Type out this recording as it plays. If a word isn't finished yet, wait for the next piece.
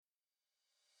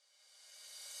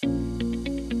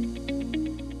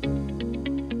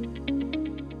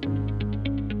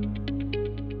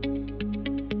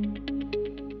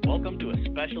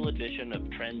special edition of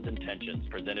Trends and Tensions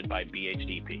presented by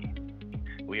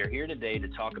BHDP. We are here today to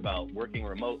talk about working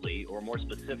remotely, or more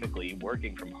specifically,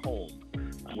 working from home.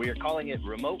 We are calling it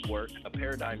Remote Work, a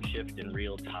Paradigm Shift in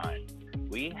Real Time.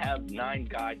 We have 9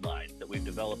 guidelines that we've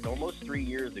developed almost 3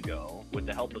 years ago with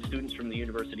the help of students from the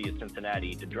University of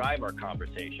Cincinnati to drive our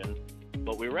conversation.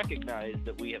 But we recognize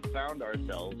that we have found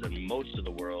ourselves in most of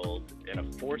the world in a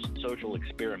forced social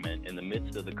experiment in the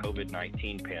midst of the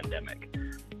COVID-19 pandemic.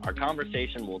 Our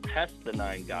conversation will test the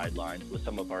 9 guidelines with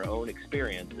some of our own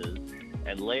experiences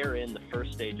and layer in the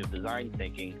first stage of design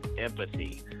thinking,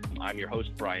 empathy. I'm your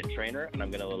host, Brian Trainer, and I'm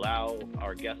going to allow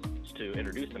our guests to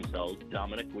introduce themselves.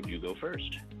 Dominic, would you go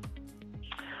first?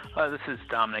 This is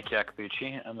Dominic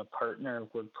Jacobucci. I'm a partner,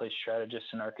 workplace strategist,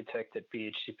 and architect at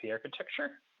BHDP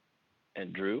Architecture.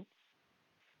 And Drew?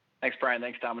 Thanks, Brian.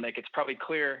 Thanks, Dominic. It's probably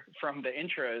clear from the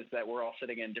intros that we're all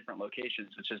sitting in different locations,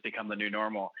 which has become the new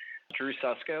normal. Drew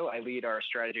Susko. I lead our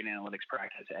strategy and analytics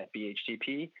practice at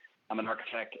BHDP. I'm an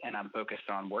architect and I'm focused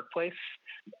on workplace.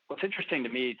 What's interesting to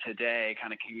me today,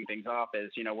 kind of kicking things off,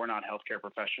 is, we're not healthcare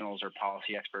professionals or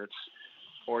policy experts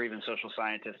or even social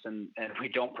scientists, and we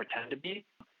don't pretend to be.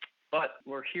 But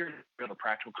we're here to have a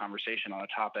practical conversation on a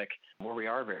topic where we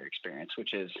are very experienced,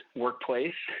 which is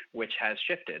workplace, which has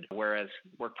shifted. Whereas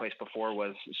workplace before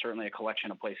was certainly a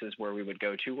collection of places where we would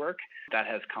go to work, that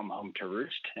has come home to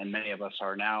roost. And many of us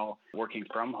are now working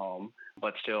from home,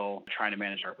 but still trying to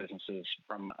manage our businesses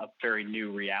from a very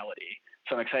new reality.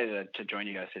 So I'm excited to join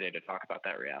you guys today to talk about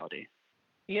that reality.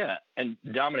 Yeah. And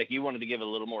Dominic, you wanted to give a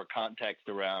little more context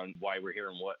around why we're here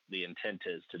and what the intent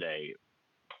is today.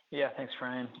 Yeah, thanks,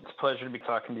 Ryan. It's a pleasure to be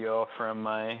talking to you all from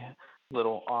my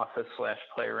little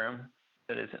office/playroom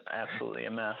that is absolutely a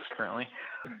mess currently.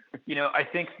 I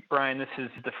think, Brian, this is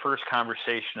the first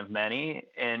conversation of many,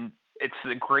 and it's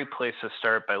a great place to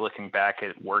start by looking back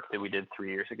at work that we did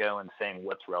 3 years ago and saying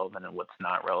what's relevant and what's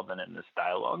not relevant in this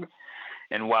dialogue.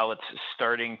 And while it's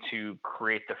starting to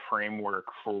create the framework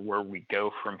for where we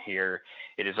go from here,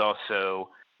 it is also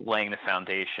laying the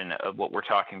foundation of what we're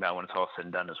talking about when it's all said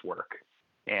and done as work.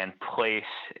 And place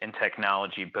and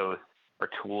technology both are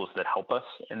tools that help us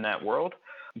in that world.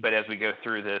 But as we go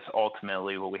through this,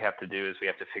 ultimately what we have to do is we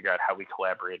have to figure out how we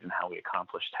collaborate and how we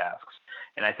accomplish tasks.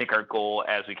 And I think our goal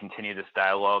as we continue this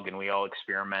dialogue and we all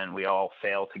experiment, we all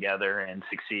fail together and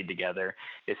succeed together,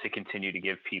 is to continue to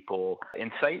give people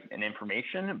insight and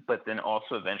information, but then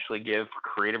also eventually give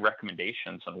creative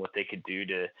recommendations on what they could do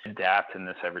to adapt in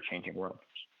this ever-changing world.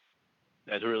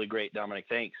 That's really great, Dominic.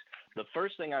 Thanks. The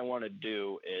first thing I want to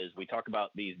do is we talk about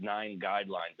these 9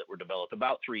 guidelines that were developed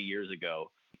about 3 years ago.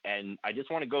 And I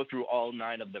just want to go through all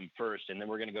 9 of them first, and then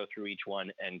we're going to go through each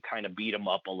one and kind of beat them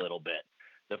up a little bit.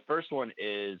 The first one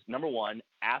is, number 1,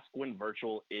 ask when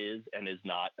virtual is and is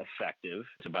not effective.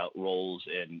 It's about roles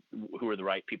and who are the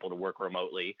right people to work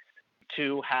remotely.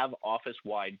 2, have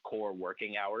office-wide core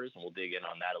working hours, and we'll dig in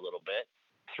on that a little bit.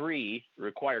 3,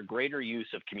 require greater use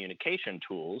of communication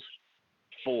tools.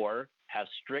 4, have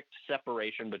strict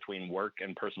separation between work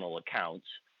and personal accounts.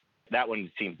 That one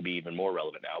seems to be even more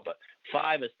relevant now. But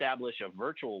 5, establish a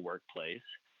virtual workplace.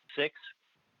 6,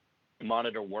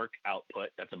 monitor work output.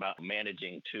 That's about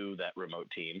managing to that remote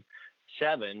team.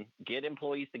 7, get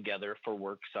employees together for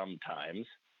work sometimes.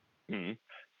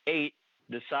 8,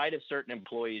 decide if certain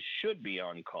employees should be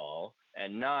on call.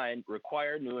 And 9,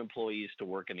 require new employees to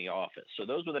work in the office. So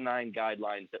those were the 9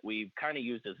 guidelines that we kind of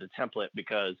used as a template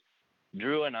because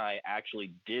Drew and I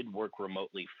actually did work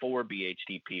remotely for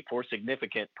BHDP for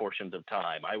significant portions of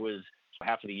time. I was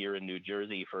half of the year in New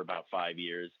Jersey for about 5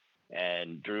 years,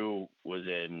 and Drew was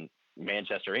in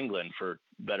Manchester, England for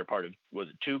the better part of, was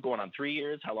it 2 going on 3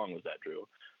 years? How long was that, Drew?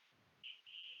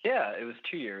 Yeah, it was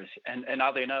 2 years. And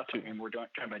oddly enough, we're joined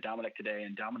by Dominic today,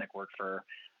 and Dominic worked for,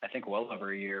 I think, well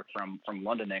over a year from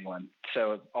London, England.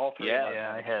 So all 3 of us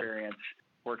had experience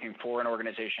working for an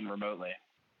organization remotely.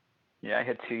 Yeah, I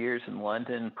had 2 years in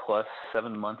London plus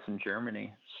 7 months in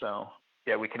Germany. So,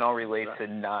 yeah, we can all relate to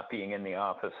not being in the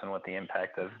office and what the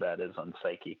impact of that is on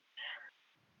psyche.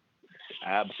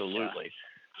 Absolutely.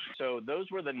 Yeah. So those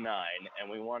were the 9, and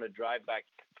we want to drive back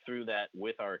through that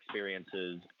with our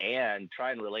experiences and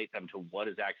try and relate them to what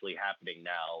is actually happening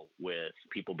now with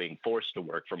people being forced to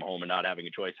work from home and not having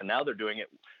a choice. And now they're doing it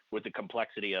with the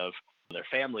complexity of their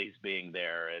families being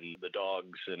there and the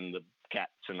dogs and the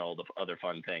cats and all the other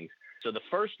fun things. So the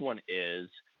first one is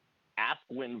ask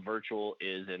when virtual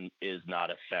is and is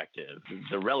not effective.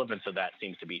 The relevance of that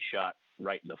seems to be shot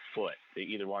right in the foot.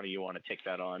 Either one of you want to take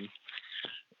that on?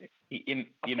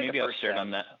 Maybe I'll start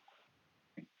on that.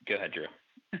 Go ahead, Drew.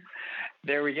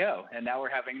 There we go. And now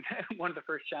we're having one of the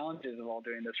first challenges of all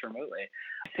doing this remotely.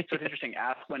 So it's interesting.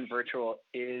 Ask when virtual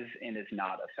is and is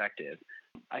not effective.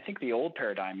 I think the old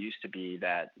paradigm used to be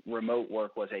that remote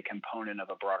work was a component of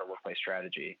a broader workplace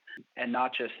strategy, and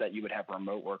not just that you would have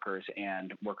remote workers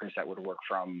and workers that would work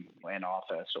from an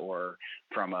office or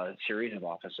from a series of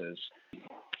offices.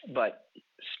 But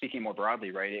speaking more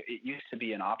broadly, right, it used to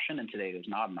be an option, and today it is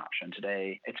not an option.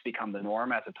 Today, it's become the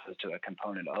norm as opposed to a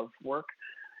component of work.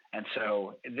 And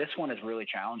so this one is really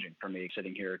challenging for me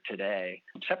sitting here today,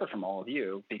 separate from all of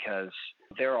you, because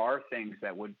there are things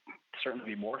that would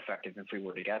certainly be more effective if we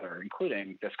were together,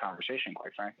 including this conversation,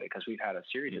 quite frankly, because we've had a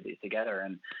series of these together,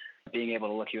 and being able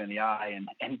to look you in the eye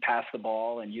and pass the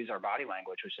ball and use our body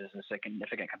language, which is a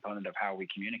significant component of how we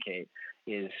communicate,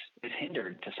 is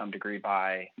hindered to some degree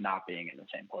by not being in the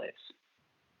same place.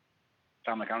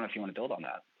 Dominic, I don't know if you want to build on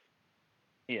that.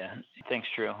 Yeah, thanks,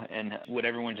 Drew. And what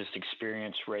everyone just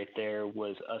experienced right there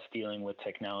was us dealing with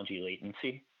technology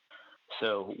latency.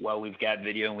 So while we've got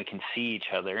video and we can see each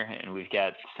other, and we've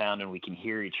got sound and we can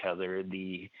hear each other,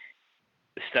 the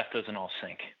stuff doesn't all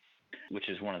sync, which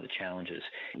is one of the challenges.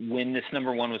 When this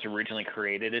number one was originally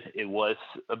created, it was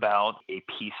about a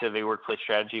piece of a workplace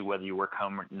strategy, whether you work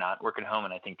home or not work at home,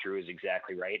 and I think Drew is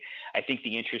exactly right. I think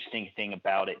the interesting thing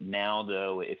about it now,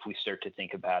 though, if we start to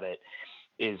think about it,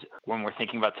 is when we're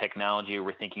thinking about technology or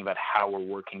we're thinking about how we're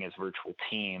working as virtual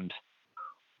teams,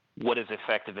 what is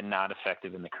effective and not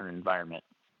effective in the current environment?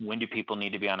 When do people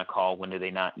need to be on a call? When do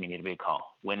they not need to be on a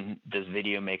call? When does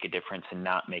video make a difference and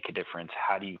not make a difference?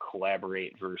 How do you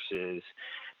collaborate versus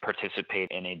participate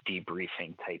in a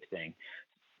debriefing type thing?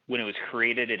 When it was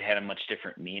created, it had a much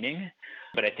different meaning.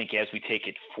 But I think as we take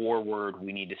it forward,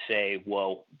 we need to say,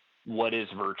 well, what is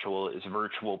virtual? Is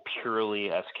virtual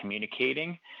purely us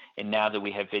communicating? And now that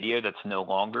we have video, that's no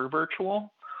longer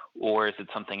virtual? Or is it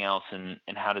something else? And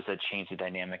how does that change the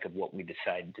dynamic of what we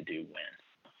decide to do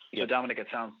when? So Dominic, it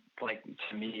sounds like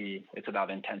to me, it's about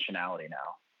intentionality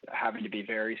now. Having to be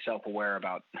very self-aware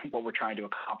about what we're trying to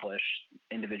accomplish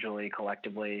individually,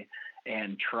 collectively,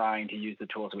 and trying to use the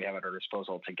tools we have at our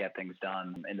disposal to get things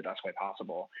done in the best way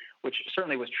possible, which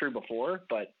certainly was true before,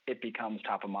 but it becomes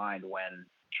top of mind when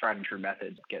tried and true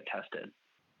methods get tested.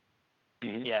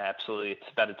 Mm-hmm. Yeah, absolutely.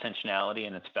 It's about intentionality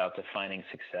and it's about defining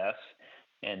success.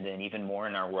 And then even more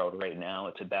in our world right now,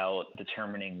 it's about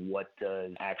determining what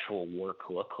does actual work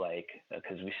look like,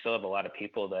 because we still have a lot of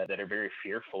people that are very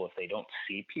fearful if they don't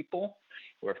see people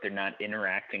or if they're not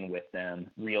interacting with them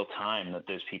real time, that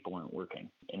those people aren't working.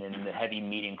 And in the heavy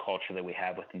meeting culture that we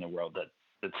have within the world,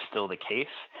 that's still the case.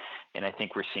 And I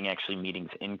think we're seeing actually meetings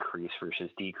increase versus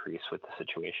decrease with the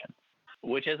situation.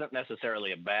 Which isn't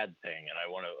necessarily a bad thing, and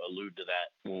I want to allude to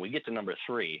that when we get to number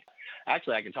 3.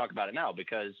 Actually, I can talk about it now,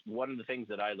 because one of the things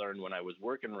that I learned when I was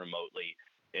working remotely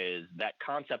is that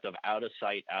concept of out of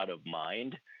sight, out of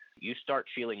mind. You start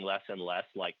feeling less and less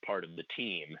like part of the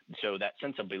team. So that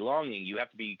sense of belonging, you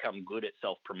have to become good at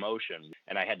self-promotion.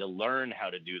 And I had to learn how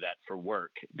to do that for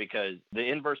work, because the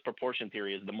inverse proportion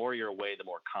theory is the more you're away, the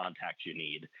more contact you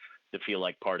need to feel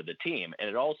like part of the team. And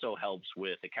it also helps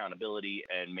with accountability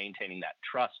and maintaining that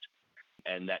trust.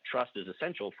 And that trust is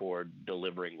essential for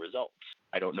delivering results.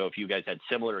 I don't know if you guys had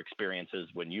similar experiences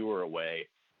when you were away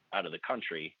out of the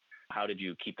country. How did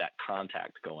you keep that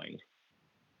contact going?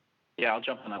 Yeah, I'll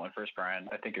jump on that one first, Brian.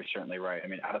 I think you're certainly right. I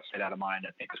mean, out of sight, out of mind,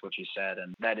 I think is what you said.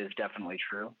 And that is definitely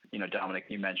true. You know, Dominic,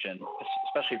 you mentioned,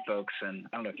 especially folks, and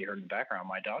I don't know if you heard in the background,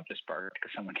 my dog just barked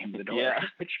because someone came to the door, yeah.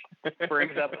 which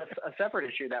brings up a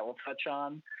separate issue that we'll touch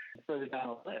on further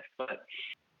down the list. But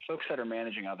folks that are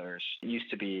managing others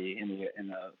used to be in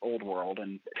the old world,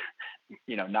 and,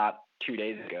 you know, not 2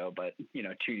 days ago, but, you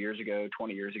know, 2 years ago,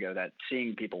 20 years ago, that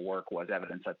seeing people work was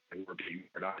evidence that they were being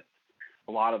productive.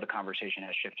 A lot of the conversation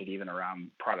has shifted even around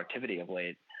productivity of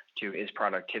late to, is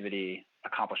productivity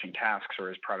accomplishing tasks, or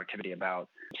is productivity about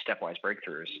stepwise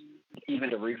breakthroughs?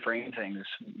 Even to reframe things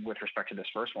with respect to this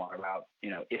first one about, you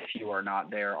know, if you are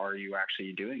not there, are you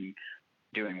actually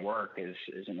doing work is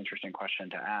an interesting question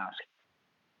to ask.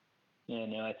 Yeah,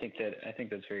 no, I think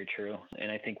that's very true.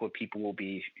 And I think what people will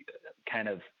be kind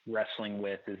of wrestling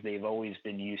with is they've always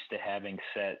been used to having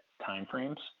set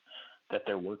timeframes that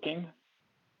they're working.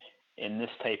 In this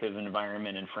type of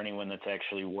environment, and for anyone that's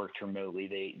actually worked remotely,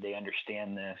 they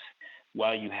understand this.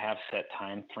 While you have set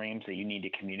time frames that you need to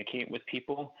communicate with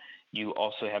people, you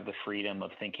also have the freedom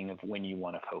of thinking of when you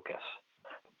want to focus.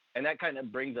 And that kind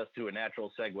of brings us to a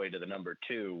natural segue to the number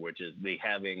 2, which is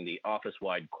having the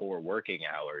office-wide core working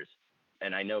hours.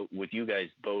 And I know with you guys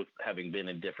both having been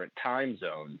in different time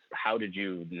zones, how did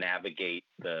you navigate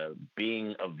the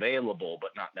being available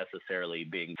but not necessarily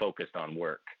being focused on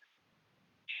work?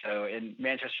 So in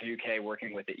Manchester, UK,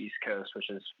 working with the East Coast, which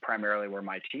is primarily where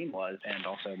my team was and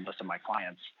also most of my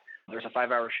clients, there's a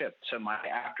 5-hour shift. So my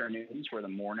afternoons were the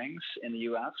mornings in the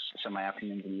US. So my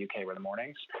afternoons in the UK were the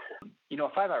mornings. A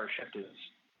 5-hour shift is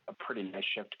a pretty nice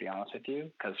shift, to be honest with you,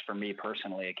 because for me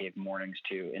personally, it gave mornings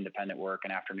to independent work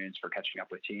and afternoons for catching up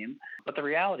with team. But the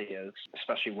reality is,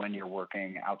 especially when you're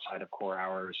working outside of core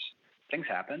hours, things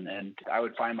happen. And I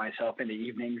would find myself in the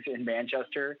evenings in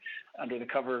Manchester under the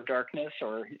cover of darkness,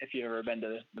 or if you've ever been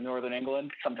to Northern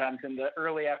England, sometimes in the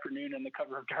early afternoon in the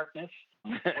cover of darkness,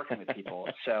 working with people.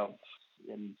 So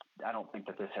and I don't think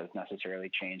that this has necessarily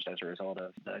changed as a result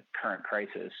of the current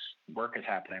crisis. Work is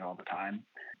happening all the time.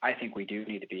 I think we do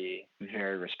need to be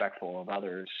very respectful of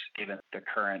others given the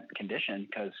current condition,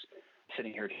 because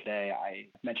sitting here today, I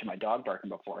mentioned my dog barking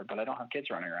before, but I don't have kids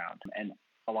running around, and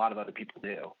a lot of other people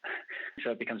do.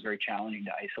 So it becomes very challenging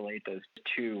to isolate those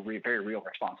two very real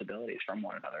responsibilities from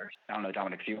one another. I don't know,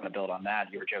 Dominic, if you want to build on that.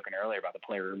 You were joking earlier about the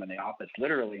playroom and the office,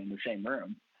 literally in the same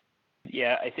room.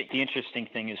 Yeah, I think the interesting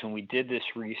thing is when we did this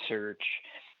research,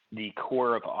 the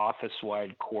core of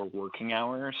office-wide core working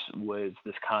hours was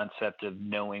this concept of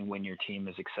knowing when your team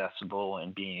is accessible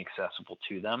and being accessible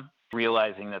to them,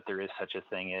 realizing that there is such a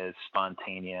thing as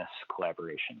spontaneous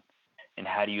collaboration. And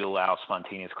how do you allow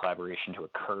spontaneous collaboration to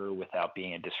occur without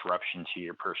being a disruption to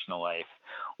your personal life,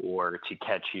 or to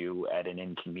catch you at an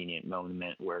inconvenient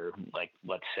moment where, like,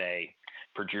 let's say,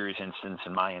 for Drew's instance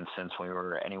and my instance, we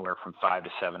were anywhere from 5 to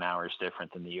 7 hours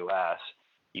different than the U.S.,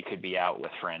 you could be out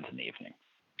with friends in the evening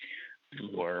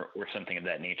or something of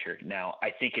that nature. Now, I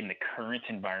think in the current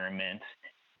environment,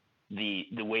 the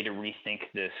way to rethink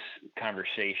this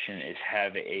conversation is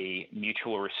have a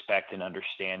mutual respect and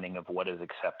understanding of what is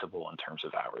acceptable in terms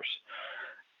of hours.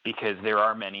 Because there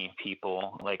are many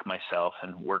people like myself,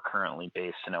 and we're currently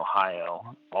based in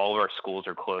Ohio. All of our schools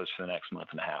are closed for the next month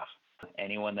and a half.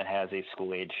 Anyone that has a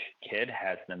school-age kid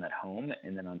has them at home,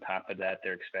 and then on top of that,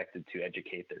 they're expected to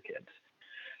educate their kids.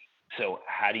 So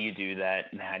how do you do that,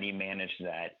 and how do you manage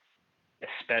that,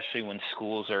 especially when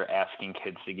schools are asking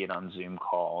kids to get on Zoom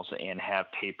calls and have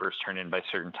papers turned in by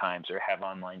certain times or have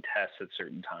online tests at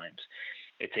certain times?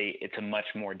 It's a much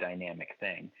more dynamic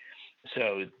thing.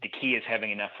 So the key is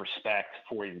having enough respect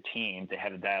for your team to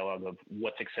have a dialogue of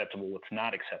what's acceptable, what's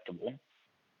not acceptable,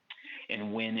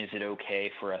 and when is it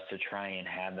okay for us to try and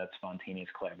have that spontaneous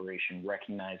collaboration,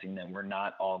 recognizing that we're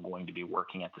not all going to be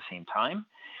working at the same time,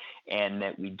 and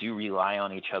that we do rely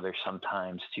on each other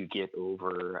sometimes to get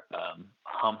over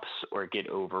humps or get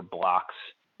over blocks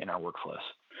in our workflows.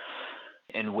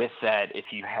 And with that, if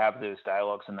you have those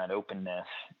dialogues and that openness,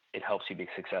 it helps you be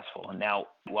successful. And now,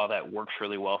 while that works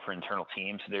really well for internal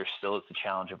teams, there still is the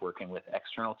challenge of working with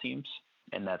external teams,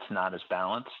 and that's not as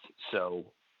balanced. So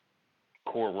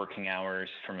core working hours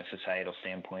from a societal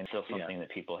standpoint is still something that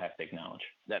people have to acknowledge.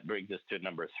 That brings us to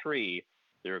number 3.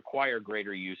 They require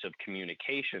greater use of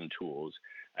communication tools.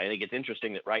 I think it's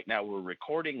interesting that right now we're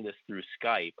recording this through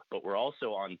Skype, but we're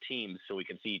also on Teams so we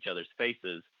can see each other's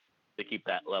faces to keep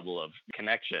that level of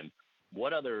connection.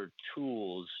 What other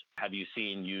tools have you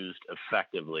seen used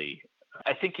effectively?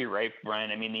 I think you're right,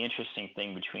 Brian. I mean, the interesting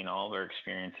thing between all of our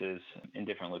experiences in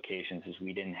different locations is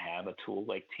we didn't have a tool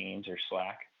like Teams or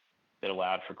Slack that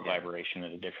allowed for collaboration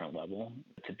at a different level,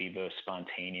 to be both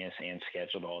spontaneous and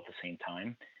scheduled all at the same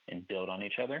time and build on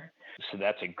each other. So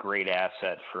that's a great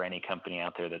asset for any company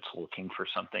out there that's looking for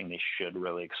something. They should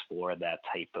really explore that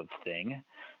type of thing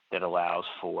that allows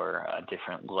for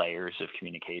different layers of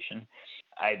communication.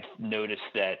 I've noticed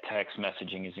that text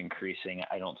messaging is increasing.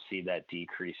 I don't see that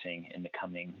decreasing in the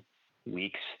coming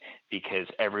weeks, because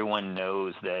everyone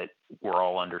knows that we're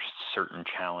all under certain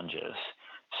challenges.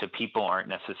 So people aren't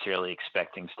necessarily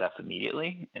expecting stuff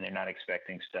immediately, and they're not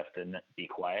expecting stuff to be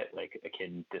quiet, like a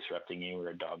kid disrupting you or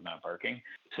a dog not barking.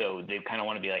 So they kind of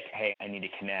want to be like, hey, I need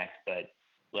to connect, but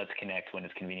let's connect when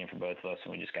it's convenient for both of us,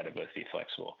 and we just got to both be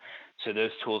flexible. So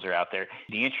those tools are out there.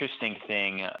 The interesting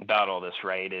thing about all this,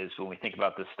 right, is when we think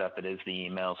about this stuff, it is the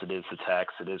emails, it is the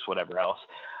text, it is whatever else.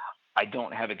 I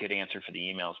don't have a good answer for the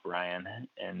emails, Brian,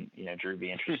 and Drew, be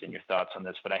interested in your thoughts on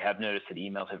this, but I have noticed that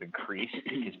emails have increased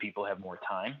because people have more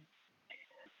time,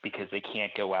 because they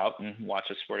can't go out and watch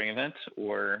a sporting event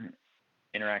or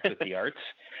interact with the arts.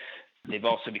 They've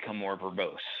also become more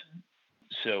verbose.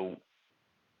 So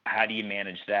how do you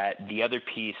manage that? The other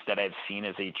piece that I've seen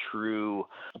as a true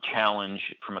challenge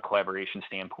from a collaboration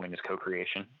standpoint is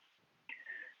co-creation.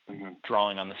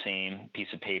 Drawing on the same piece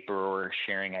of paper or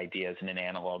sharing ideas in an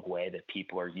analog way that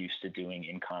people are used to doing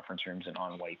in conference rooms and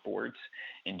on whiteboards,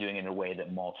 and doing it in a way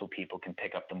that multiple people can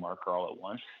pick up the marker all at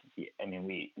once. I mean,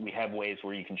 we have ways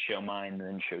where you can show mine and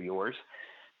then show yours,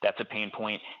 That's a pain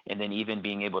point. And then even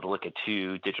being able to look at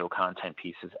 2 digital content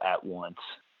pieces at once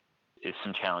is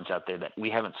some challenge out there that we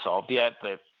haven't solved yet.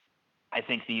 But I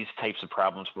think these types of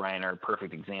problems, Brian, are a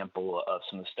perfect example of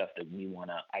some of the stuff that we want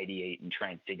to ideate and try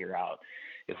and figure out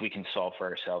if we can solve for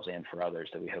ourselves and for others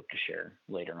that we hope to share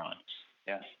later on.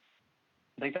 Yes.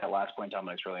 I think that last point,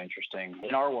 Dominic, is really interesting.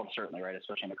 In our world, certainly, right,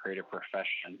 especially in the creative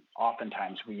profession,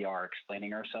 oftentimes we are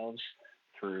explaining ourselves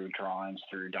through drawings,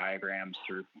 through diagrams,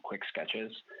 through quick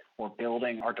sketches. We're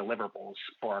building our deliverables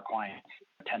for our clients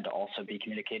tend to also be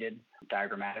communicated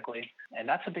diagrammatically. And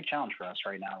that's a big challenge for us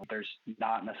right now. There's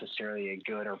not necessarily a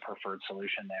good or preferred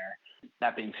solution there.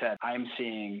 That being said, I'm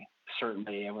seeing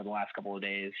certainly over the last couple of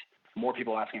days, more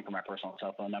people asking for my personal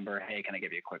cell phone number. Hey, can I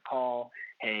give you a quick call?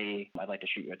 Hey, I'd like to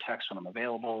shoot you a text when I'm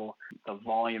available. The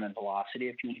volume and velocity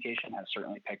of communication has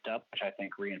certainly picked up, which I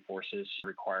think reinforces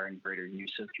requiring greater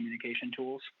use of communication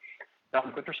tools.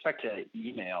 With respect to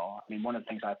email, I mean, one of the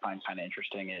things I find kind of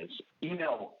interesting is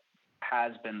email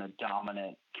has been the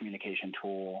dominant communication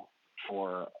tool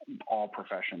for all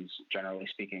professions, generally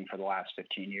speaking, for the last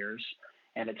 15 years.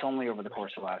 And it's only over the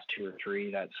course of the last 2 or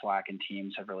 3 that Slack and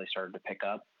Teams have really started to pick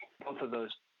up. Both of those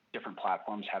different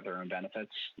platforms have their own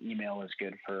benefits. Email is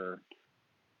good for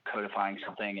codifying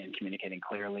something and communicating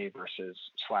clearly versus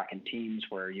Slack and Teams,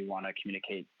 where you want to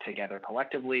communicate together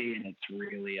collectively, and it's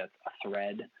really a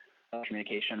thread of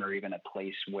communication or even a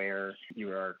place where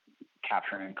you are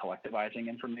capturing and collectivizing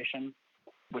information,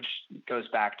 which goes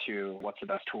back to what's the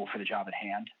best tool for the job at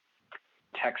hand.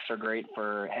 Texts are great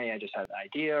for, hey, I just had an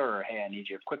idea, or hey, I need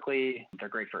you quickly. They're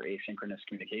great for asynchronous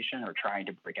communication or trying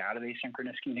to break out of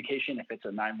asynchronous communication if it's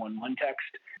a 911 text.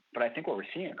 But I think what we're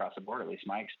seeing across the board, at least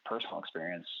my personal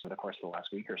experience over the course of the last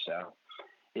week or so,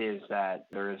 is that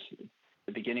there is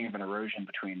the beginning of an erosion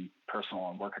between personal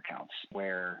and work accounts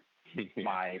where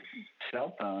my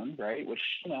cell phone, right, which,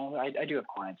 I do have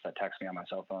clients that text me on my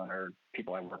cell phone or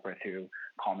people I work with who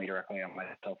call me directly on my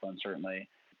cell phone, certainly.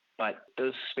 But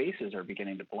those spaces are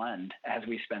beginning to blend as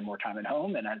we spend more time at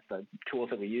home, and as the tools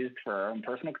that we use for our own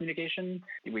personal communication,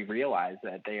 we realize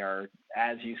that they are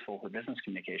as useful for business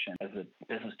communication as the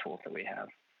business tools that we have.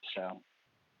 So,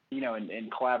 in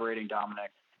collaborating, Dominic,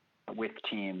 with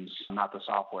teams, not the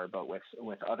software, but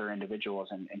with other individuals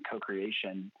and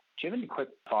co-creation, do you have any quick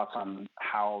thoughts on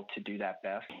how to do that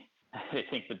best? I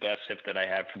think the best tip that I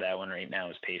have for that one right now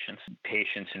is patience.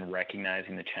 Patience in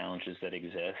recognizing the challenges that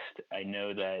exist. I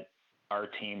know that our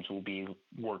teams will be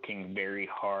working very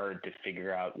hard to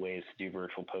figure out ways to do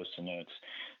virtual Post-it notes,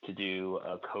 to do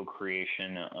a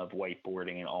co-creation of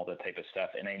whiteboarding and all that type of stuff.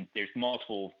 And there's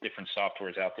multiple different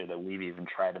softwares out there that we've even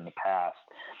tried in the past.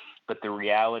 But the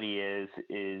reality is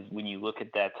when you look at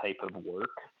that type of work,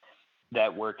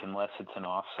 unless it's an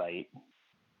offsite,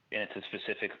 and it's a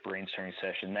specific brainstorming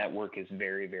session, that work is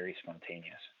very, very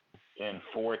spontaneous. And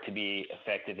for it to be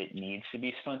effective, it needs to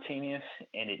be spontaneous,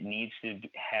 and it needs to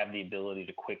have the ability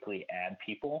to quickly add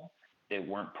people that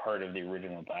weren't part of the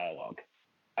original dialogue.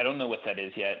 I don't know what that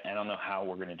is yet. I don't know how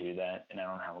we're going to do that, and I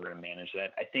don't know how we're going to manage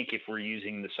that. I think if we're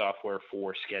using the software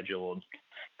for scheduled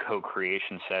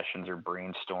co-creation sessions or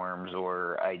brainstorms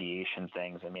or ideation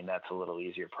things, I mean, that's a little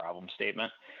easier problem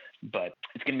statement. But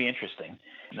it's going to be interesting.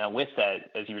 Now, with that,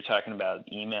 as you were talking about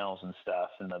emails and stuff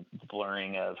and the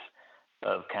blurring of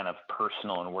kind of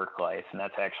personal and work life, and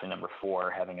that's actually number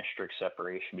 4, having a strict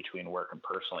separation between work and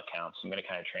personal accounts. I'm going to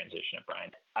kind of transition it,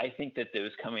 Brian. I think that those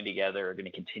coming together are going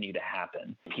to continue to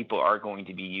happen. People are going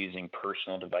to be using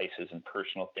personal devices and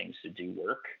personal things to do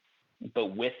work.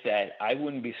 But with that, I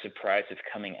wouldn't be surprised if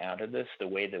coming out of this, the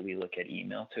way that we look at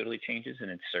email totally changes and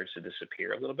it starts to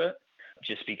disappear a little bit.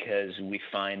 Just because we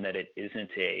find that it isn't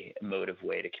a emotive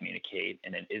way to communicate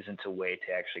and it isn't a way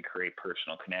to actually create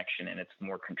personal connection, and it's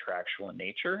more contractual in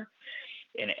nature.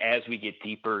 And as we get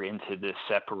deeper into this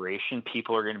separation,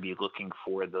 people are going to be looking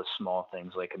for those small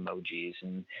things like emojis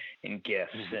and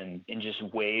GIFs and just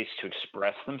ways to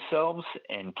express themselves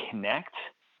and connect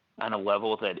on a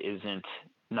level that isn't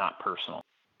not personal.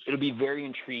 It'll be very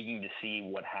intriguing to see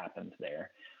what happens there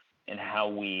and how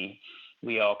we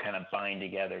all kind of bind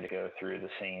together to go through the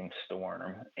same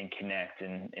storm and connect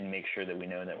and make sure that we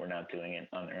know that we're not doing it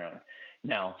on our own.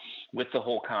 Now, with the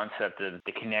whole concept of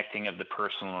the connecting of the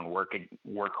personal and work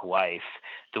life,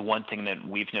 the one thing that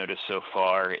we've noticed so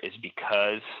far is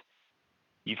because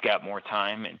you've got more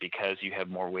time and because you have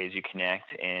more ways you connect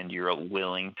and you're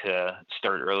willing to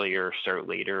start earlier or start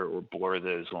later or blur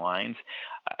those lines,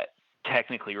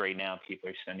 technically right now people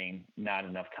are spending not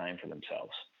enough time for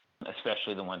themselves.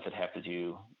 especially the ones that have to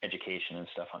do education and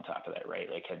stuff on top of that, right?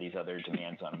 Like have these other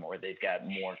demands on them, or they've got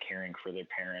more caring for their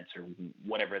parents or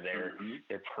whatever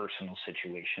their personal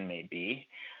situation may be.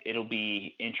 It'll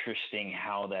be interesting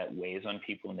how that weighs on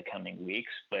people in the coming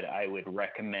weeks, but I would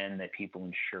recommend that people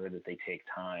ensure that they take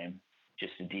time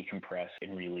just to decompress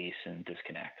and release and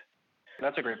disconnect.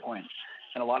 That's a great point.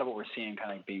 And a lot of what we're seeing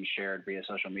kind of being shared via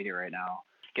social media right now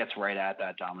gets right at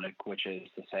that, Dominic, which is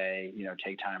to say,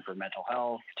 take time for mental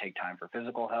health, take time for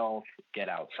physical health, get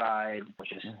outside,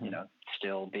 which is,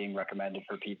 still being recommended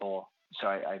for people. So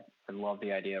I love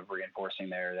the idea of reinforcing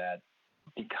there that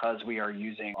because we are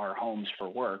using our homes for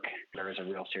work, there is a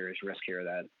real serious risk here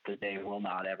that the day will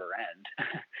not ever end.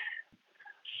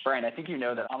 Brian, I think you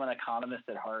know that I'm an economist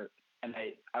at heart, and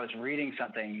I was reading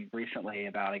something recently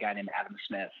about a guy named Adam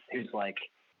Smith, who's like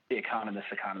the economist.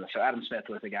 So Adam Smith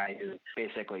was the guy who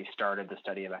basically started the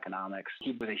study of economics.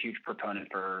 He was a huge proponent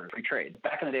for free trade.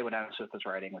 Back in the day when Adam Smith was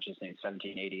writing, which is in the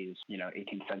 1780s,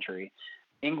 18th century,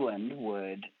 England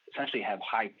would essentially have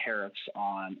high tariffs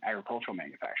on agricultural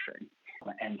manufacturing.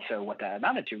 And so what that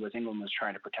amounted to was England was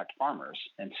trying to protect farmers.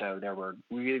 And so there were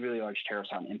really, really large tariffs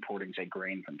on importing, say,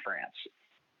 grain from France.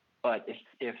 But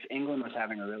if England was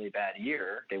having a really bad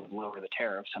year, they would lower the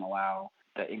tariffs and allow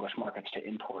the English markets to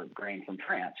import grain from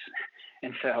France.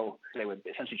 And so they would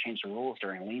essentially change the rules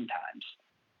during lean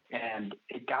times. And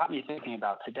it got me thinking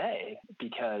about today,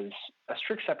 because a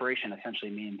strict separation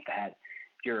essentially means that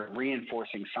you're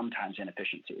reinforcing sometimes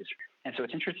inefficiencies. And so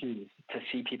it's interesting to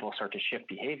see people start to shift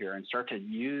behavior and start to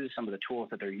use some of the tools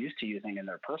that they're used to using in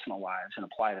their personal lives and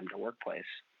apply them to workplace,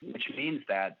 which means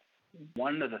that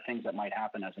one of the things that might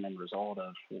happen as an end result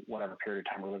of whatever period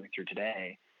of time we're living through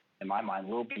today, in my mind,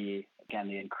 will be, again,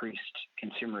 the increased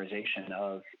consumerization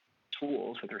of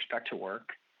tools with respect to work,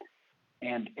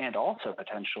 and also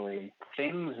potentially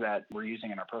things that we're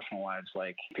using in our personal lives,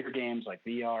 like computer games, like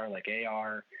VR, like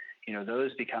AR,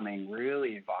 those becoming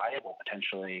really viable,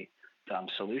 potentially,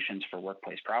 solutions for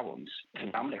workplace problems.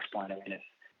 And I'm going to explain it. And if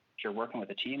you're working with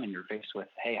a team and you're faced with,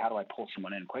 hey, how do I pull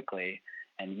someone in quickly?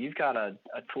 And you've got a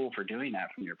tool for doing that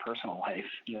from your personal life.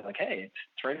 You're like, hey,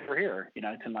 it's right over here.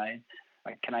 It's in my,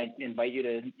 can I invite you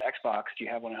to Xbox? Do you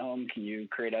have one at home? Can you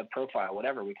create a profile?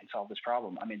 Whatever, we can solve this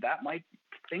problem. I mean,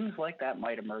 things like that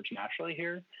might emerge naturally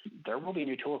here. There will be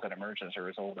new tools that emerge as a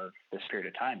result of this period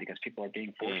of time because people are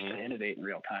being forced to innovate in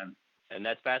real time. And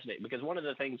that's fascinating because one of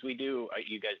the things we do,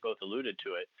 you guys both alluded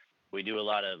to it, we do a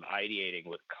lot of ideating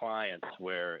with clients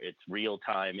where it's real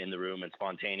time in the room and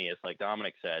spontaneous, like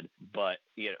Dominic said. But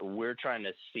we're trying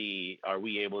to see, are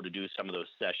we able to do some of those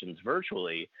sessions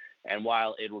virtually? And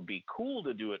while it would be cool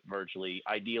to do it virtually,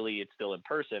 ideally it's still in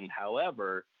person.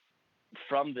 However,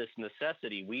 from this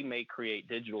necessity, we may create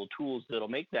digital tools that'll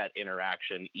make that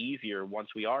interaction easier once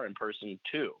we are in person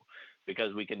too,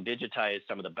 because we can digitize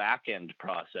some of the back end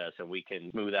process and we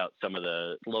can smooth out some of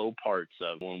the low parts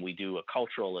of when we do a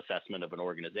cultural assessment of an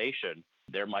organization.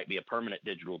 There might be a permanent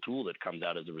digital tool that comes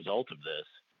out as a result of this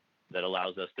that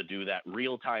allows us to do that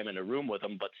real time in a room with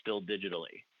them, but still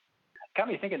digitally. Got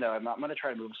me thinking, though, I'm going to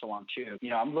try to move us along too.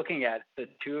 I'm looking at the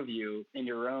two of you in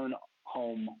your own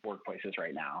home workplaces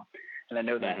right now. And I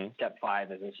know that step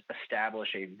 5 is establish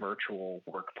a virtual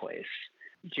workplace.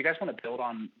 Do you guys want to build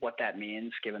on what that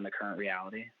means given the current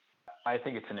reality? I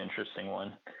think it's an interesting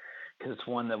one because it's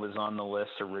one that was on the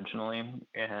list originally,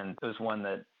 and it was one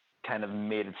that kind of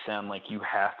made it sound like you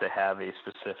have to have a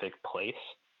specific place,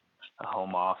 a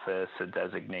home office, a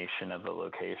designation of a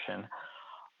location.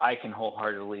 I can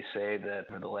wholeheartedly say that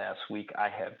for the last week, I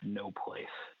have no place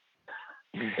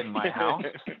in my house.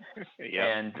 Yep.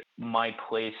 And my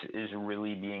place is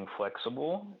really being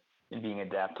flexible and being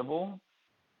adaptable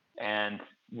and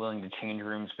willing to change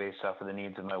rooms based off of the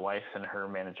needs of my wife and her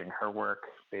managing her work,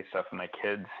 based off of my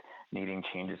kids needing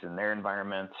changes in their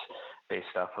environments,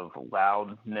 based off of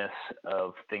loudness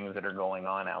of things that are going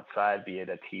on outside, be it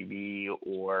a TV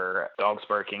or dogs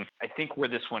barking. I think where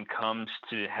this one comes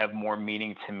to have more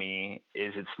meaning to me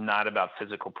is it's not about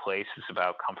physical place, it's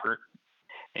about comfort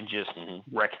and just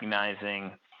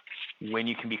recognizing when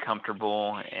you can be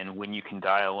comfortable and when you can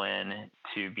dial in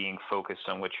to being focused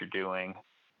on what you're doing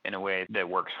in a way that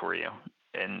works for you.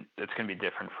 And it's going to be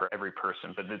different for every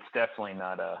person, but it's definitely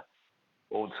not a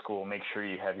old school, make sure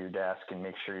you have your desk and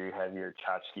make sure you have your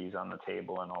tchotchkes on the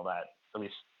table and all that, at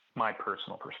least my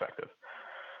personal perspective.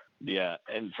 Yeah.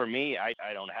 And for me,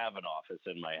 I don't have an office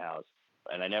in my house,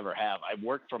 and I never have. I've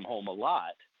worked from home a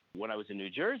lot. When I was in New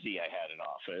Jersey, I had an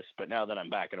office, but now that I'm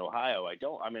back in Ohio, I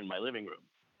don't. I'm in my living room,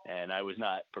 and I was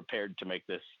not prepared to make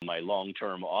this my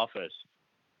long-term office.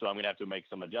 So I'm going to have to make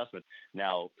some adjustments.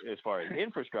 Now, as far as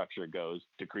infrastructure goes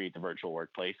to create the virtual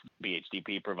workplace,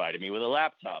 BHTP provided me with a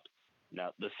laptop. Now,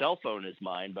 the cell phone is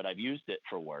mine, but I've used it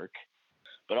for work.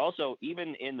 But also,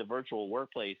 even in the virtual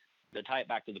workplace, to tie it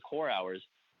back to the core hours,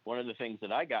 one of the things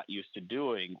that I got used to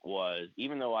doing was,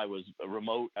 even though I was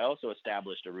remote, I also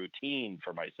established a routine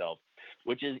for myself,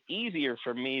 which is easier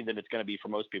for me than it's going to be for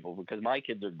most people because my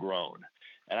kids are grown.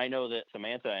 And I know that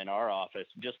Samantha in our office,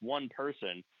 just one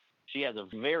person, she has a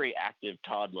very active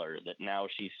toddler that now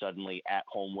she's suddenly at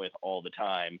home with all the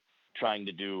time, trying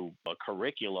to do a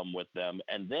curriculum with them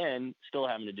and then still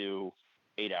having to do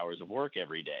 8 hours of work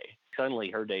every day. Suddenly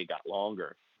her day got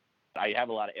longer. I have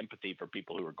a lot of empathy for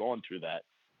people who are going through that.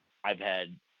 I've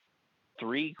had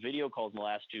 3 video calls in the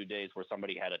last 2 days where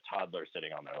somebody had a toddler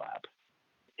sitting on their lap.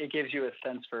 It gives you a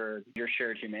sense for your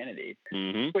shared humanity,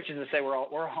 Mm-hmm. which is to say we're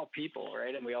all people,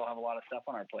 right? And we all have a lot of stuff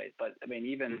on our plate. But I mean,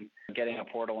 even getting a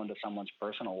portal into someone's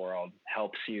personal world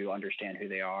helps you understand who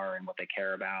they are and what they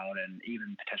care about, and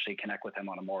even potentially connect with them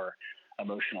on a more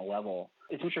emotional level.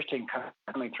 It's interesting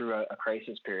coming through a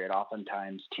crisis period.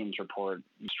 Oftentimes teams report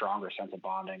a stronger sense of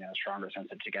bonding and a stronger sense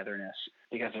of togetherness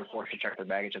because they're forced to check their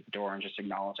baggage at the door and just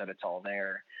acknowledge that it's all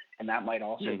there. And that might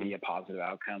also be a positive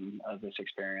outcome of this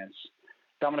experience.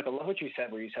 Dominic, I love what you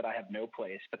said, where you said, I have no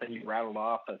place, but then you rattled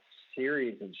off a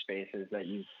series of spaces that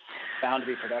you found to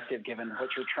be productive given what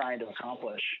you're trying to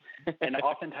accomplish. And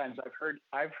oftentimes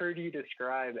I've heard you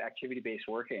describe activity-based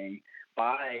working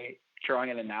by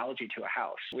drawing an analogy to a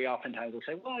house. We oftentimes will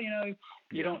say, well,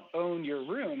 you don't own your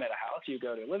room at a house. You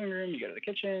go to the living room, you go to the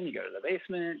kitchen, you go to the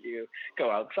basement, you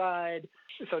go outside.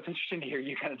 So it's interesting to hear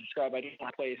you kind of describe I don't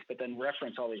have a place, but then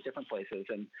reference all these different places.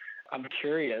 And I'm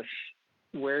curious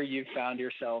where you've found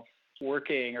yourself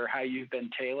working or how you've been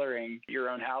tailoring your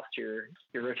own house to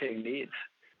your rotating needs.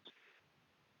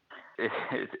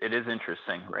 It is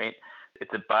interesting, right?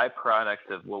 It's a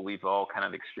byproduct of what we've all kind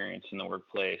of experienced in the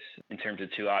workplace in terms of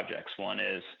 2 objects. One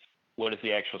is, what is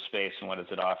the actual space and what does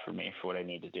it offer me for what I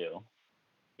need to do?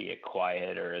 Be it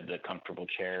quiet or the comfortable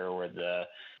chair or the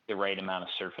right amount of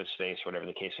surface space, whatever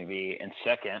the case may be. And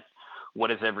second,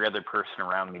 what is every other person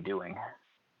around me doing?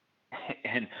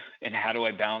 And how do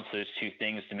I balance those 2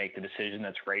 things to make the decision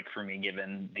that's right for me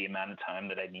given the amount of time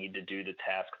that I need to do the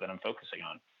task that I'm focusing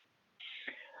on?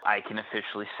 I can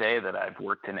officially say that I've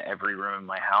worked in every room in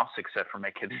my house except for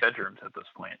my kids' bedrooms at this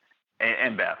point,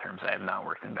 and bathrooms. I have not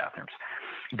worked in bathrooms,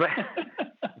 but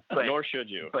Nor should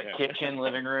you. But kitchen,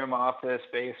 living room, office,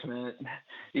 basement,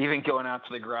 even going out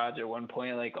to the garage at one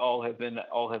point, like all have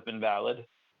been valid.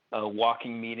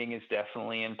 Walking meeting is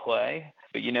definitely in play.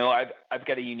 But I've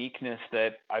got a uniqueness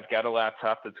that I've got a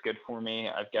laptop that's good for me.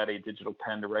 I've got a digital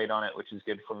pen to write on it, which is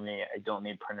good for me. I don't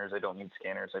need printers. I don't need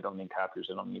scanners. I don't need copiers.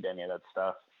 I don't need any of that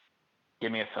stuff.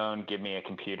 Give me a phone, give me a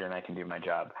computer, and I can do my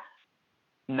job.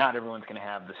 Not everyone's going to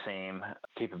have the same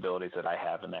capabilities that I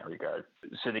have in that regard.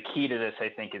 So the key to this, I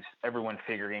think, is everyone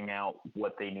figuring out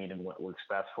what they need and what works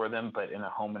best for them. But in a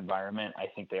home environment, I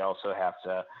think they also have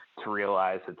to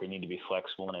realize that they need to be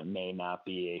flexible, and it may not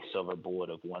be a silver bullet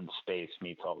of one space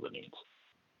meets all the needs.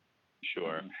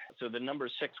 Sure. So the number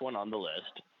 6 one on the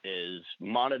list is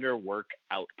monitor work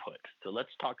output. So let's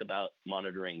talk about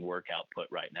monitoring work output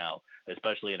right now,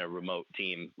 especially in a remote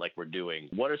team like we're doing.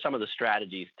 What are some of the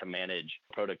strategies to manage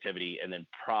productivity and then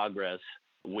progress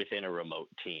within a remote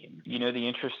team? The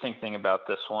interesting thing about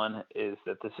this one is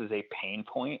that this is a pain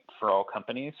point for all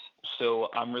companies. So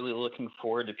I'm really looking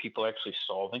forward to people actually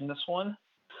solving this one.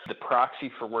 The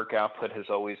proxy for work output has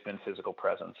always been physical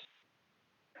presence.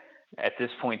 At this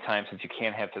point in time, since you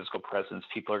can't have physical presence,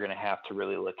 people are going to have to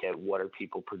really look at what are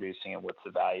people producing and what's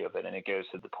the value of it. And it goes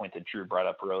to the point that Drew brought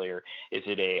up earlier. Is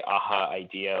it a aha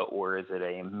idea or is it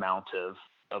a amount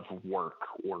of work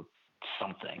or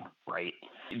something, right?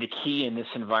 The key in this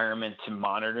environment to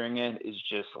monitoring it is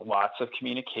just lots of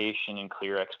communication and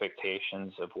clear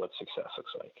expectations of what success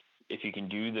looks like. If you can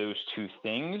do those 2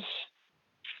 things,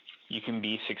 you can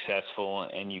be successful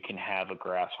and you can have a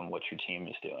grasp on what your team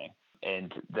is doing.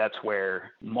 And that's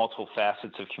where multiple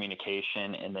facets of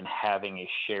communication and then having a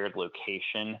shared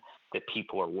location that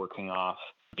people are working off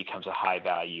becomes a high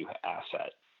value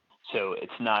asset. So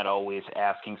it's not always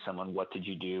asking someone, what did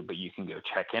you do? But you can go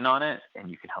check in on it and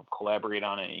you can help collaborate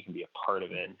on it and you can be a part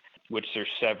of it, which there's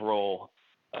several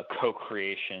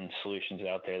co-creation solutions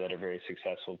out there that are very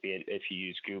successful, be it if you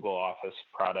use Google Office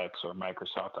products or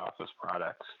Microsoft Office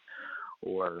products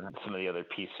or some of the other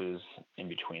pieces in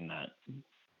between that.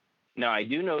 Now, I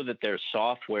do know that there's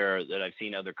software that I've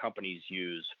seen other companies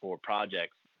use for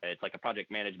projects It's like a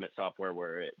project management software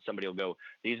where somebody will go,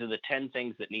 these are the 10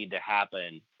 things that need to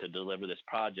happen to deliver this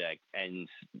project. And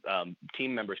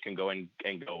team members can go and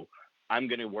go, I'm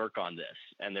going to work on this.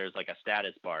 And there's like a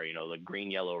status bar, like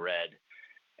green, yellow, red.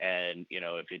 And,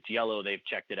 if it's yellow, they've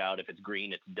checked it out. If it's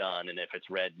green, it's done. And if it's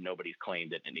red, nobody's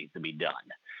claimed it and it needs to be done.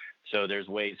 So there's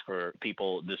ways for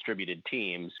people, distributed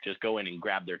teams, just go in and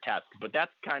grab their tasks. But that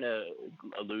kind of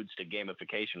alludes to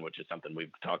gamification, which is something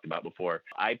we've talked about before.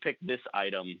 I picked this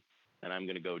item and I'm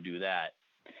going to go do that.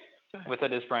 What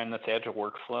that is, Brian, that's Agile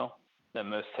Workflow that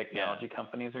most technology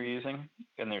companies are using.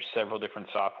 And there's several different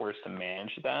softwares to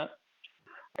manage that.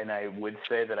 And I would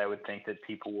say that I would think that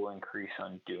people will increase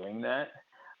on doing that.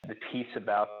 The piece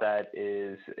about that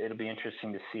is it'll be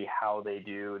interesting to see how they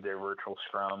do their virtual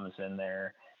scrums and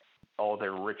all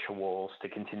their rituals to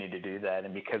continue to do that.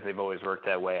 And because they've always worked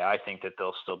that way, I think that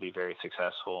they'll still be very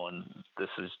successful, and this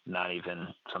is not even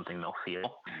something they'll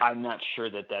feel. I'm not sure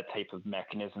that type of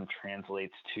mechanism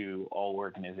translates to all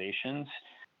organizations,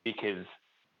 because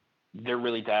they're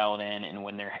really dialed in, and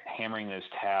when they're hammering those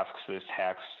tasks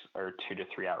are 2 to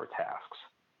 3 hour tasks.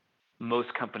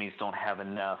 Most companies don't have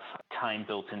enough time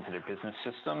built into their business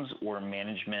systems or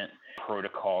management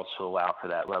protocols to allow for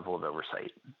that level of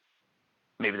oversight.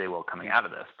 Maybe they will coming out of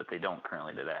this, but they don't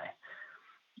currently today.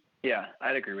 Yeah,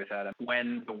 I'd agree with that.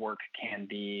 When the work can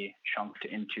be chunked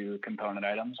into component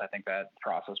items, I think that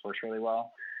process works really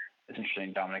well. It's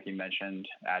interesting, Dominic, you mentioned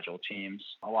Agile teams.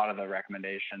 A lot of the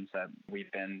recommendations that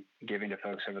we've been giving to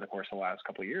folks over the course of the last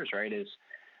couple of years, right, is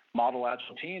model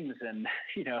Agile teams, and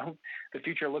the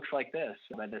future looks like this.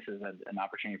 But this is an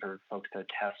opportunity for folks to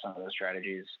test some of those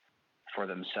strategies for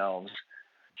themselves.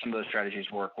 Some of those strategies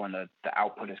work when the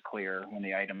output is clear, when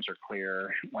the items are clear,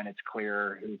 when it's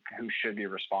clear who should be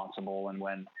responsible, and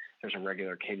when there's a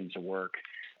regular cadence of work.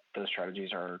 Those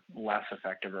strategies are less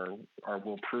effective or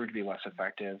will prove to be less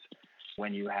effective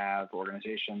when you have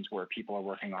organizations where people are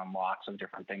working on lots of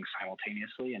different things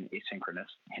simultaneously and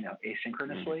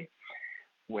asynchronously,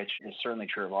 which is certainly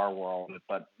true of our world,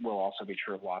 but will also be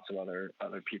true of lots of other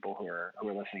people who are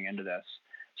listening into this.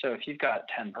 So if you've got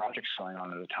 10 projects going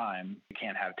on at a time, you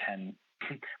can't have 10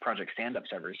 project stand-ups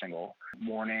every single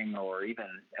morning or even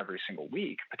every single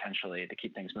week, potentially, to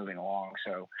keep things moving along.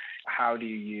 So how do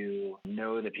you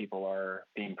know that people are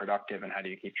being productive, and how do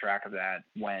you keep track of that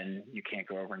when you can't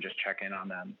go over and just check in on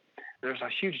them? There's a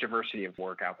huge diversity of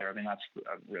work out there. I mean, that's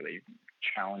a really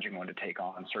challenging one to take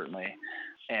on, certainly.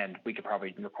 And we could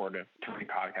probably record a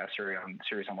 3-podcast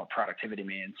series on what productivity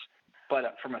means.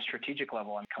 But from a strategic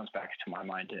level, it comes back to my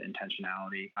mind to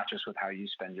intentionality, not just with how you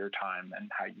spend your time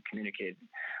and how you communicate,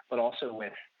 but also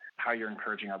with how you're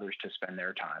encouraging others to spend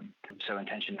their time. So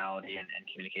intentionality and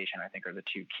communication, I think, are the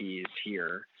 2 keys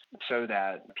here, so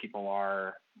that people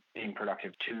are being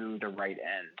productive to the right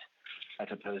end, as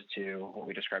opposed to what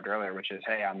we described earlier, which is,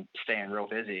 hey, I'm staying real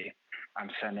busy. I'm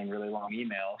sending really long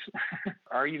emails.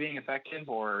 Are you being effective,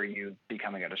 or are you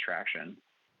becoming a distraction?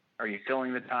 Are you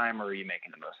filling the time, or are you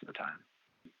making the most of the time?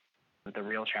 But the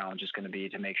real challenge is going to be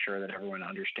to make sure that everyone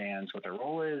understands what their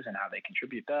role is and how they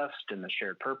contribute best and the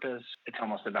shared purpose. It's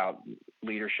almost about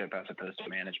leadership as opposed to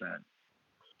management.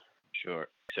 Sure.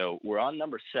 So we're on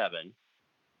number 7,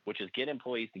 which is get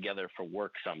employees together for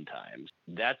work sometimes.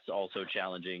 That's also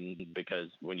challenging because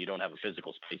when you don't have a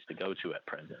physical space to go to at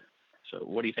present. So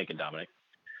what are you thinking, Dominic?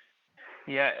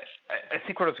 Yeah, I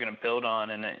think what I was going to build on,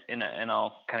 and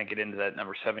I'll kind of get into that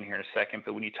number 7 here in a second,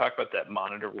 but when you talk about that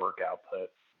monitor work output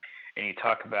and you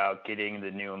talk about getting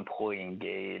the new employee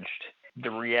engaged,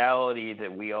 the reality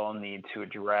that we all need to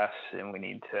address and we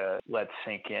need to let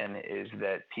sink in is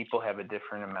that people have a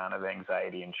different amount of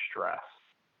anxiety and stress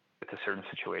with a certain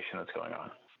situation that's going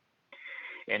on.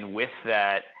 And with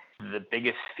that, the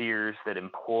biggest fears that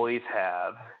employees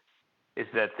have is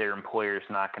that their employer is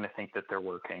not going to think that they're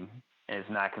working, and is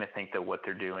not going to think that what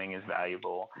they're doing is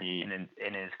valuable, and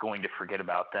is going to forget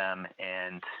about them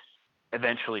and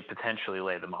eventually potentially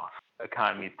lay them off.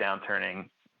 Economy is downturning.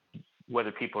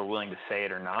 Whether people are willing to say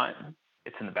it or not,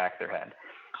 it's in the back of their head.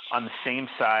 On the same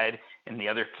side, and the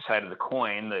other side of the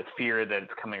coin, the fear that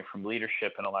it's coming from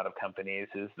leadership in a lot of companies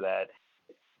is that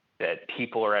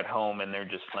people are at home and they're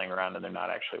just playing around and they're not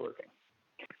actually working.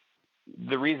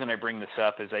 The reason I bring this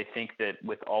up is I think that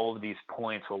with all of these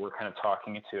points, where we're kind of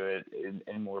talking into it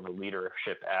in more of a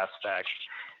leadership aspect,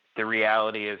 the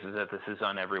reality is that this is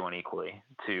on everyone equally,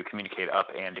 to communicate up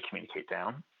and to communicate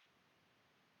down.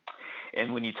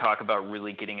 And when you talk about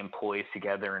really getting employees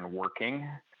together and working,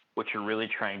 what you're really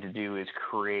trying to do is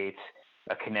create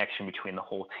a connection between the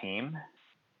whole team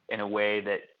in a way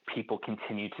that people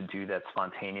continue to do that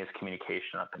spontaneous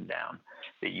communication up and down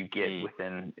that you get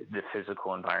within the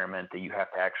physical environment that you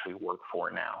have to actually work for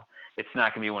now. It's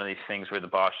not going to be one of these things where the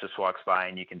boss just walks by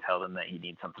and you can tell them that you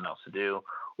need something else to do,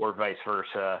 or vice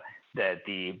versa, that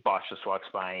the boss just walks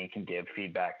by and you can give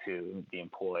feedback to the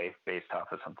employee based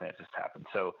off of something that just happened.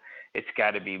 So it's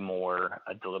got to be more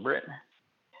deliberate.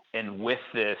 And with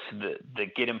this, the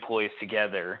get employees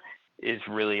together is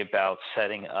really about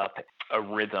setting up a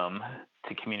rhythm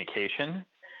to communication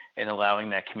and allowing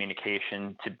that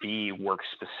communication to be work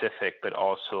specific, but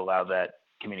also allow that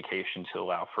communication to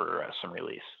allow for some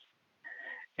release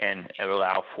and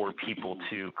allow for people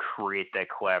to create that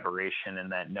collaboration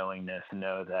and that knowingness,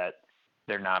 know that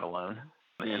they're not alone.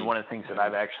 And one of the things that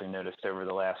I've actually noticed over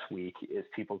the last week is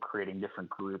people creating different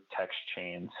group text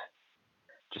chains,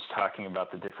 just talking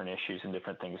about the different issues and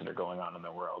different things that are going on in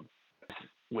the world,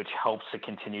 which helps to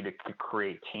continue to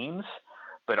create teams.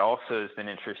 But also has been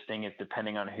interesting is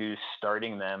depending on who's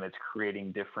starting them, it's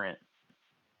creating different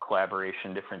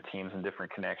collaboration, different teams and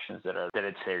different connections that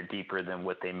I'd say are deeper than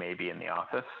what they may be in the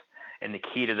office. And the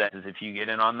key to that is if you get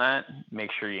in on that, make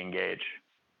sure you engage,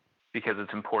 because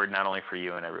it's important not only for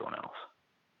you and everyone else.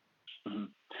 Mm-hmm.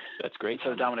 That's great.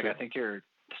 So Dominic, I think you're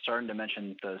starting to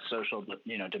mention the social,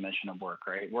 dimension of work,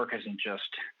 right? Work isn't just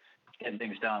getting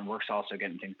things done. Work's also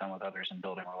getting things done with others and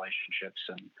building relationships.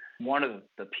 And one of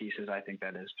the pieces I think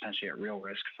that is potentially at real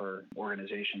risk for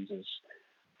organizations is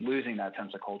losing that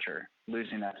sense of culture,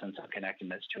 losing that sense of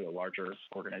connectedness to a larger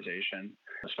organization,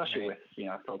 especially with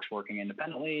folks working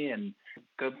independently. And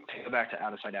go back to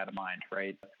out of sight, out of mind,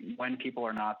 right? When people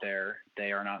are not there,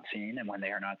 they are not seen, and when they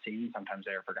are not seen, sometimes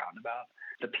they are forgotten about.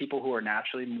 The people who are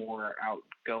naturally more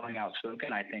outgoing,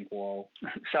 outspoken, I think will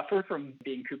suffer from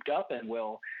being cooped up and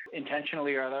will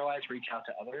intentionally or otherwise reach out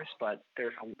to others, but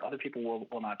there's other people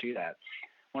will not do that.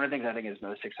 One of the things I think is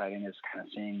most exciting is kind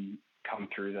of seeing come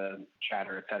through the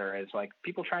chatter, et cetera, is like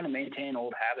people trying to maintain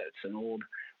old habits and old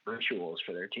rituals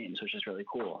for their teams, which is really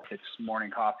cool. If it's morning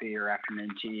coffee or afternoon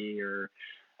tea or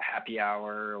happy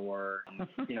hour or,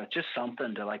 just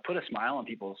something to like put a smile on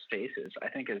people's faces, I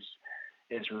think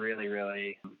is really,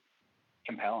 really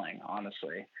compelling,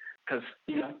 honestly, because,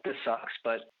 this sucks,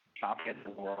 but not get the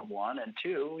world, one, and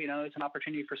two, it's an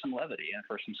opportunity for some levity and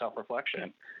for some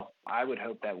self-reflection. I would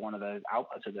hope that one of the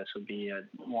outputs of this would be a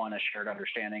shared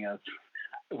understanding of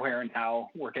where and how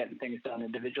we're getting things done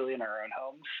individually in our own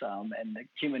homes, and the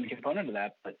human component of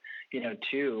that, but,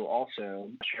 two, also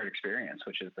shared experience,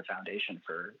 which is the foundation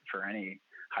for any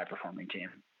high-performing team.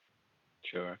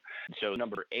 Sure. So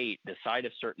number 8, decide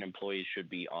if certain employees should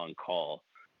be on call.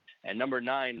 And number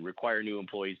 9, require new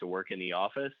employees to work in the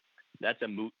office. That's a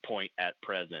moot point at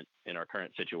present in our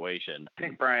current situation. I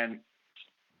think, Brian,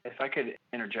 if I could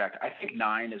interject, I think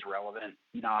 9 is relevant,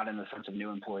 not in the sense of new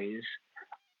employees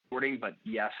onboarding, but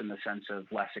yes, in the sense of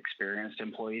less experienced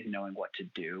employees knowing what to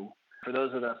do. For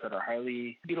those of us that are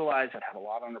highly utilized, that have a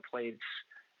lot on their plates,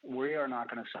 we are not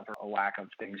going to suffer a lack of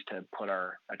things to put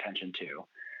our attention to.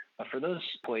 But for those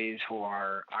employees who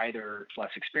are either less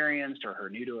experienced or who are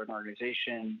new to an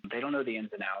organization, they don't know the ins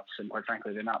and outs, and quite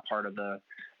frankly, they're not part of the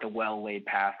well-laid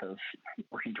path of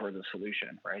working towards a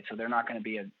solution, right? So they're not going to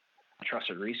be a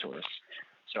trusted resource.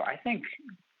 So I think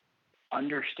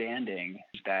understanding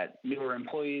that newer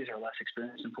employees or less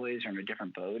experienced employees are in a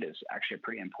different boat is actually a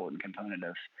pretty important component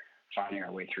of finding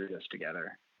our way through this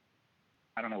together.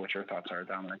 I don't know what your thoughts are,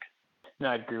 Dominic. No,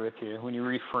 I agree with you. When you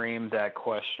reframe that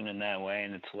question in that way,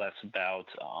 and it's less about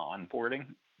onboarding,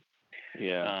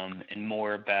 and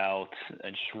more about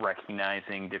just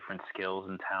recognizing different skills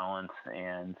and talents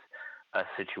and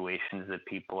situations that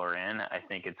people are in, I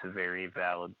think it's a very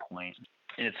valid point.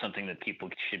 And it's something that people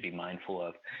should be mindful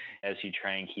of as you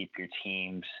try and keep your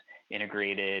teams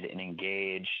integrated and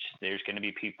engaged. There's going to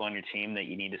be people on your team that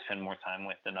you need to spend more time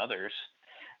with than others,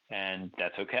 and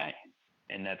that's okay.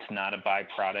 And that's not a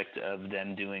byproduct of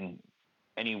them doing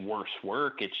any worse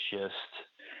work. It's just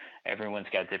everyone's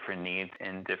got different needs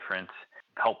and different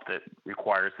help that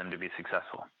requires them to be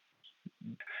successful.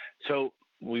 So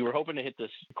we were hoping to hit this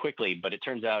quickly, but it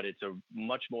turns out it's a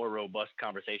much more robust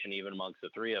conversation even amongst the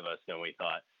three of us than we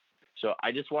thought. So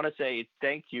I just want to say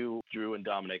thank you, Drew and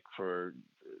Dominic, for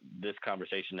this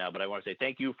conversation now, but I want to say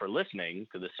thank you for listening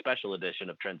to this special edition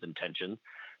of Trends and Tensions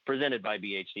presented by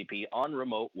BHDP on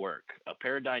remote work, a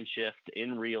paradigm shift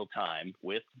in real time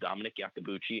with Dominic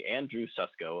Iacobucci and Drew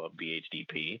Susko of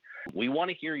BHDP. We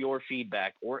want to hear your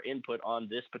feedback or input on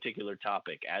this particular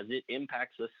topic as it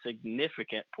impacts a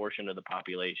significant portion of the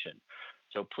population.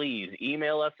 So please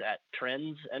email us at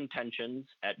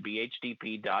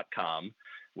trendsandtensions@bhdp.com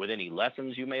with any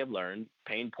lessons you may have learned,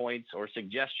 pain points, or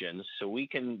suggestions so we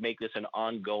can make this an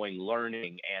ongoing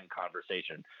learning and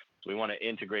conversation. So we want to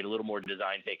integrate a little more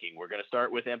design thinking. We're going to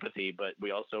start with empathy, but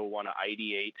we also want to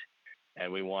ideate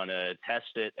and we want to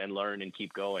test it and learn and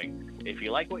keep going. If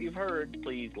you like what you've heard,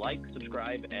 please like,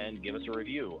 subscribe, and give us a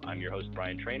review. I'm your host,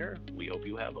 Brian Trainer. We hope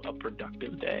you have a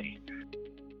productive day.